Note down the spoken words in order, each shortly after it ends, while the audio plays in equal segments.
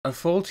A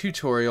full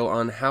tutorial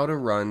on how to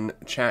run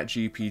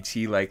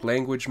ChatGPT-like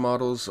language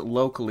models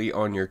locally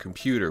on your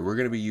computer. We're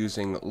going to be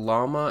using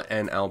Llama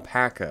and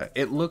Alpaca.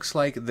 It looks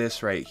like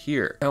this right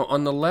here. Now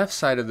on the left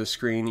side of the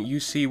screen you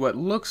see what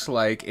looks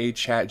like a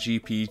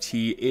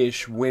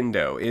ChatGPT-ish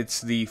window. It's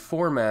the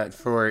format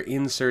for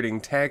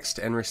inserting text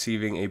and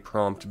receiving a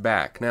prompt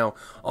back. Now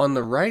on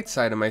the right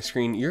side of my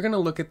screen you're going to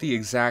look at the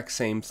exact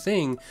same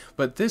thing,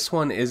 but this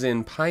one is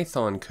in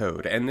Python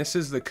code, and this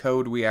is the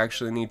code we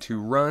actually need to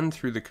run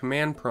through the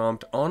command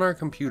prompt on our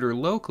computer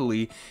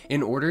locally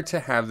in order to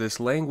have this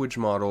language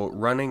model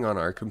running on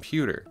our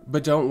computer.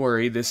 But don't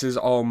worry, this is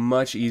all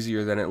much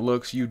easier than it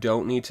looks. You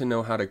don't need to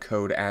know how to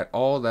code at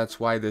all. That's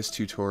why this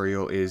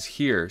tutorial is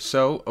here.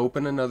 So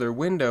open another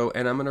window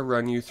and I'm going to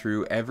run you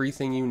through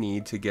everything you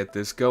need to get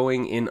this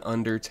going in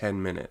under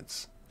 10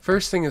 minutes.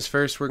 First thing is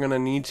first, we're going to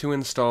need to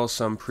install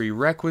some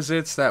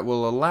prerequisites that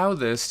will allow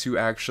this to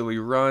actually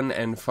run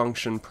and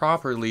function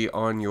properly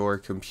on your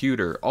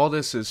computer. All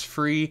this is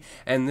free,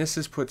 and this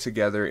is put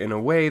together in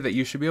a way that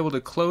you should be able to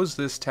close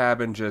this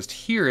tab and just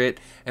hear it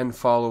and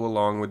follow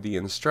along with the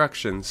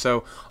instructions.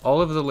 So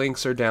all of the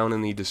links are down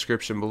in the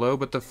description below,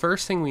 but the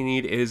first thing we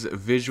need is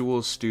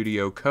Visual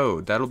Studio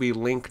Code. That'll be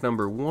link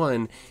number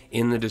 1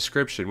 in the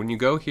description. When you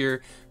go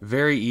here,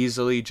 very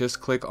easily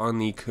just click on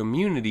the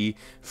community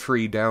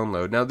free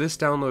download. Now this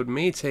download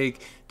may take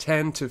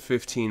 10 to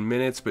 15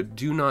 minutes, but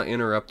do not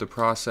interrupt the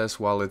process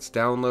while it's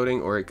downloading,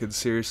 or it could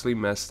seriously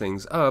mess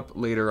things up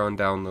later on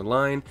down the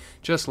line.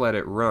 Just let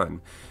it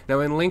run. Now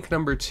in link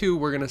number 2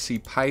 we're going to see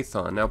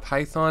Python. Now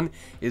Python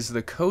is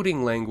the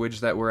coding language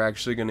that we're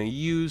actually going to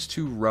use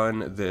to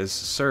run this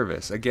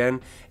service.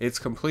 Again, it's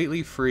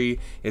completely free.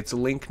 It's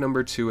link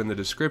number 2 in the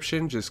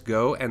description. Just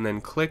go and then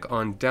click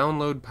on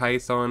download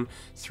Python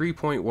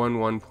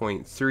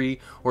 3.11.3,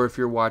 or if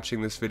you're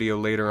watching this video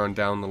later on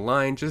down the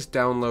line, just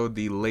download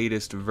the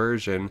latest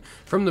version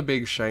from the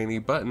big shiny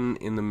button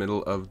in the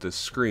middle of the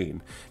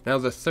screen. Now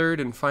the third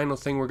and final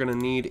thing we're going to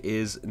need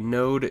is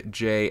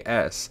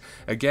NodeJS.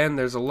 Again,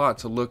 there's a lot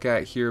to look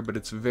at here, but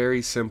it's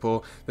very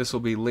simple. This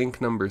will be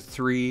link number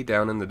 3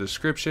 down in the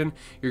description.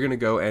 You're going to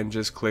go and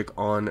just click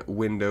on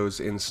Windows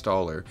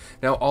Installer.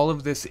 Now all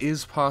of this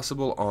is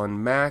possible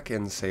on Mac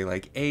and say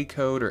like A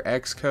code or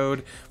X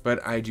code,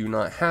 but I do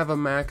not have a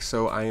Mac,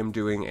 so I am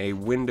doing a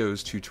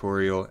Windows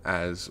tutorial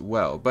as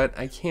well. But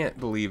I can't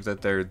believe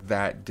that they're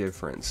that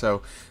different.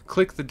 So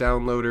click the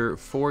downloader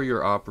for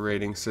your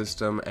operating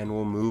system and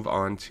we'll move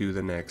on to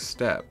the next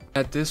step.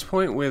 At this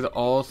point, with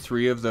all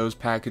 3 of those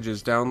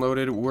packages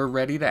downloaded, we're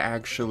ready to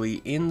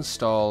actually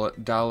install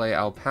Llama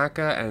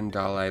Alpaca and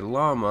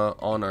Llama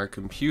on our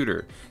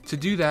computer. To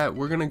do that,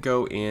 we're going to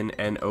go in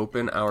and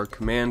open our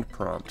command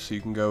prompt. So you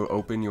can go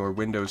open your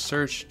Windows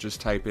search, just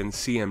type in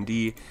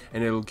CMD,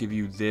 and it'll give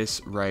you this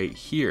right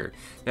here.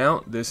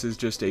 Now, this is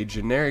just a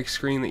generic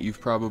screen that you've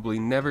probably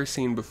never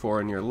seen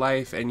before in your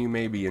life, and you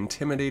may be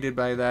intimidated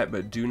by that,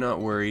 but do not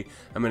worry.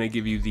 I'm going to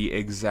give you the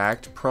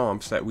exact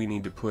prompts that we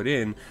need to put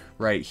in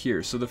right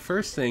here. So the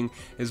first thing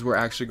is we're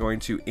actually going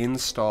to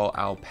install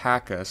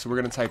Alpaca. So we're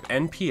going to type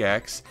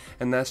npx,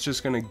 and that's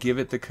just going to give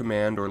it the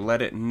command or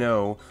let it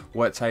know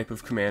what type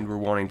of command we're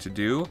wanting to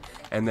do.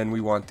 And then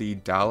we want the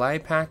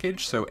Dali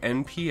package, so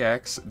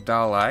npx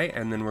Dali,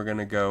 and then we're going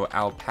to go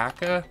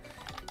alpaca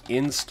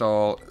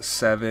install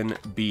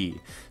 7b.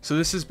 So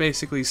this is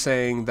basically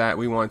saying that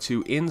we want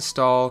to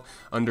install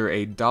under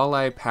a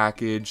Dali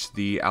package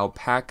the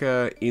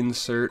Alpaca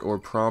insert or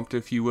prompt,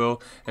 if you will,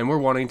 and we're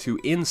wanting to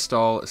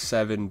install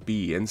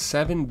 7b, and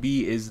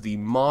 7b is the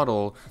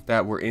model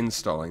that we're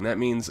installing. That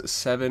means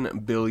 7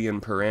 billion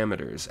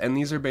parameters, and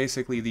these are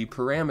basically the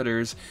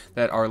parameters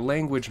that our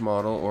language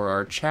model or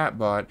our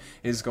chatbot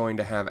is going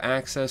to have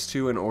access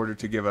to in order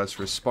to give us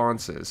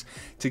responses.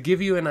 To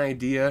give you an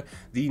idea,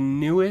 the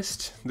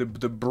newest, the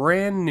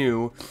brand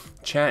new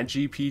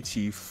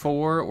ChatGPT-4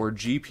 or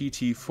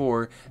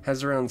GPT-4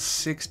 has around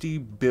 60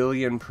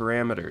 billion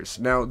parameters.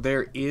 Now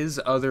there is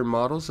other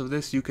models of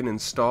this you can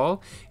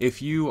install.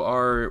 If you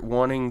are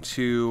wanting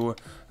to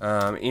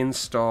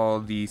install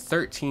the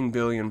 13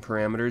 billion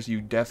parameters,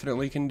 you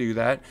definitely can do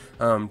that.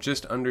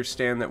 Just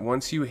understand that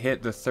once you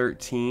hit the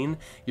 13,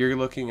 you're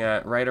looking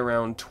at right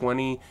around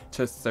 20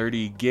 to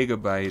 30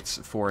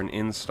 gigabytes for an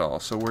install.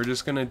 So we're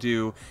just going to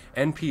do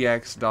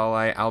npx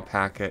Dali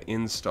Alpaca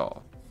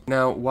install.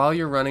 Now, while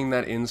you're running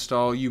that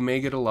install, you may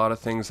get a lot of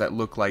things that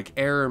look like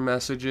error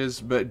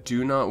messages, but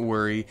do not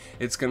worry.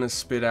 It's going to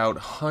spit out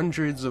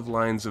hundreds of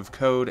lines of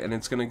code, and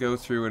it's going to go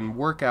through and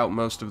work out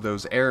most of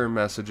those error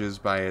messages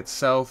by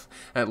itself,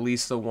 at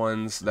least the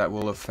ones that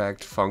will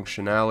affect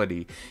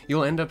functionality.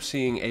 You'll end up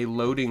seeing a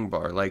loading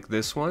bar like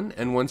this one,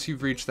 and once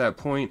you've reached that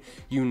point,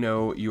 you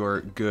know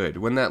you're good.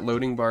 When that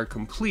loading bar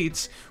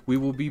completes, we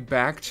will be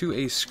back to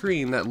a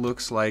screen that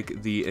looks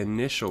like the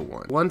initial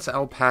one. Once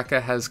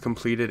Alpaca has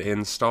completed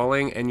installing,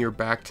 and you're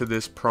back to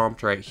this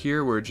prompt right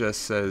here where it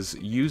just says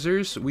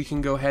users, we can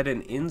go ahead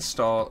and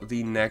install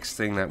the next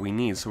thing that we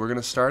need. So we're going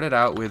to start it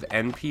out with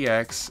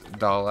npx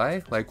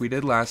Dali like we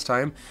did last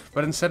time,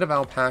 but instead of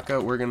Alpaca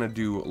we're going to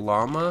do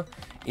Llama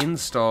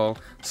install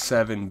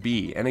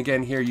 7b. And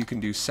again, here you can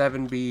do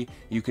 7b,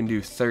 you can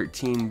do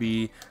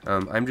 13b.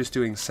 I'm just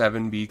doing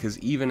 7b because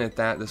even at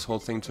that, this whole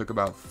thing took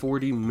about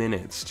 40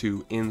 minutes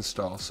to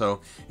install.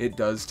 So it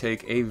does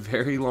take a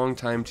very long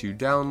time to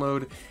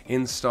download,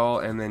 install,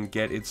 and then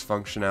get its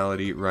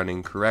functionality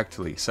running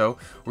correctly. So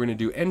we're going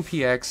to do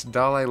npx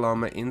Dalai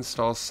Lama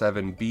install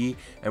 7b,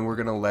 and we're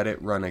going to let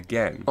it run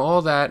again.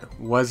 All that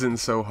wasn't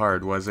so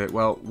hard, was it?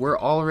 Well, we're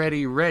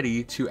already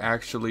ready to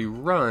actually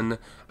run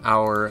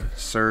our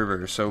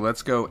server. So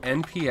let's go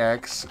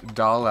npx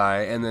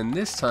Dalai, and then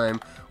this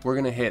time we're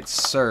going to hit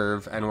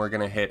serve and we're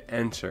going to hit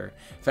enter.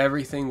 If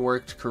everything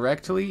worked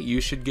correctly,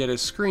 you should get a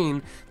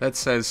screen that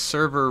says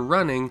server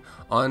running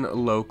on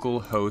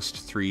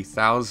localhost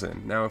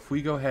 3000. Now if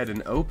we go ahead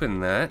and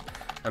open that,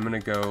 I'm going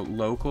to go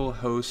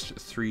localhost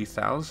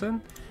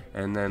 3000,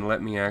 and then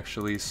let me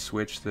actually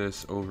switch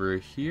this over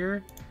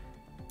here.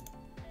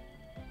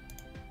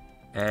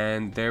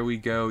 And there we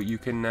go. You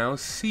can now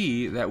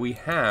see that we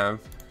have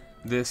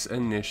this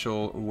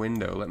initial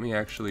window. Let me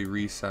actually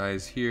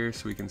resize here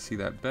so we can see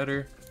that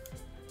better,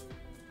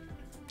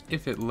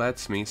 if it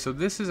lets me. So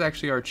this is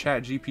actually our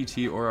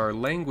ChatGPT, or our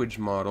language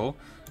model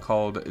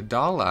called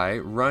Dalai,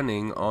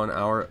 running on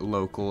our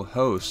local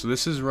host. So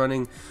this is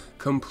running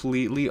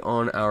completely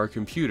on our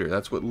computer.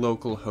 That's what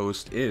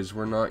localhost is.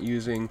 We're not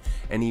using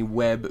any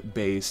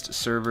web-based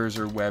servers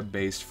or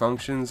web-based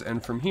functions.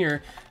 And from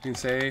here you can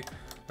say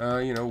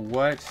you know,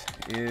 what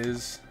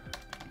is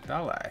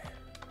Dalai?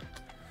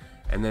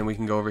 And then we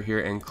can go over here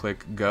and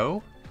click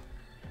go,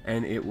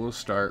 and it will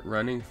start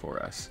running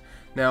for us.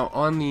 Now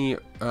on the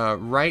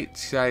right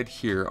side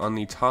here, on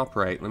the top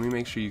right, let me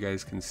make sure you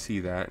guys can see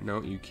that.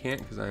 No, you can't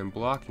because I am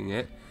blocking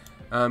it.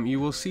 You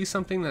will see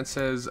something that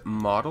says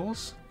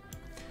models.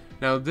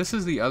 Now this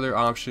is the other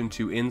option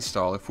to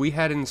install. If we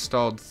had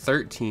installed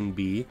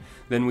 13b,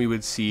 then we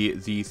would see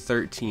the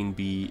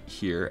 13b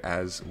here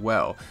as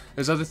well.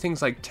 There's other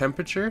things like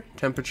temperature.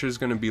 Temperature is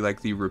going to be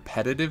like the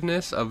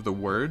repetitiveness of the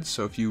words.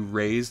 So if you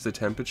raise the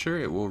temperature,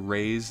 it will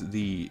raise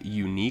the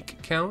unique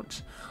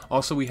count.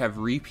 Also, we have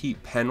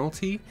repeat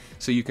penalty,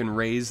 so you can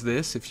raise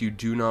this if you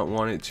do not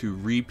want it to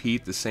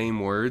repeat the same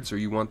words, or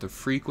you want the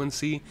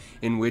frequency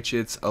in which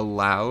it's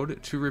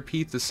allowed to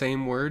repeat the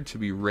same word to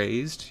be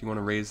raised. You want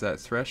to raise that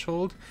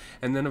threshold.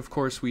 And then of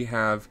course we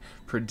have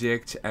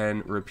predict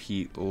and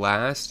repeat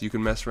last. You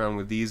can mess around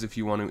with these if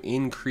you want to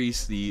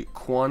increase the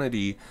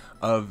quantity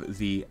of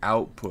the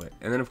output.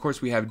 And then of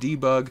course we have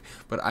debug,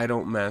 but I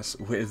don't mess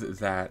with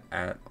that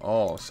at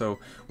all. So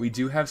we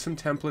do have some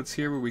templates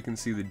here where we can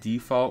see the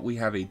default. We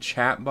have a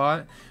chat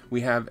bot,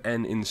 we have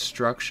an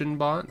instruction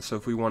bot, so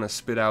if we want to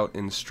spit out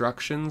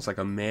instructions like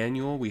a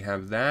manual, we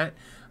have that.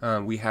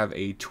 We have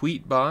a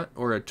tweet bot,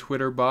 or a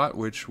Twitter bot,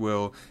 which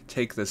will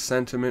take the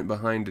sentiment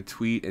behind a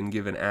tweet and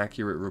give an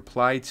accurate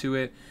reply to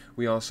it.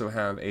 We also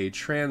have a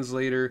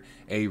translator,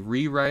 a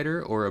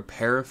rewriter, or a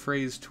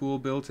paraphrase tool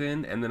built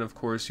in, and then of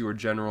course your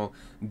general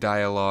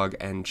dialogue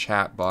and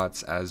chat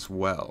bots as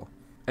well.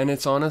 And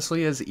it's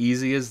honestly as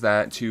easy as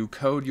that to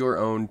code your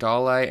own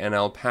Dalai and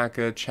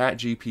Alpaca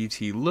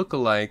ChatGPT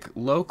lookalike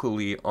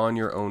locally on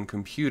your own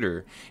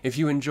computer. If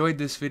you enjoyed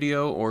this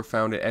video or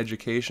found it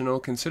educational,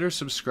 consider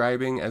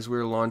subscribing, as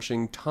we're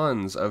launching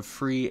tons of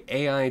free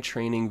AI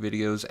training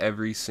videos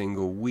every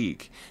single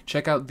week.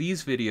 Check out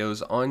these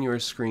videos on your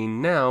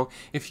screen now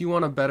if you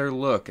want a better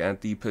look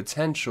at the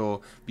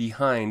potential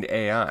behind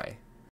AI.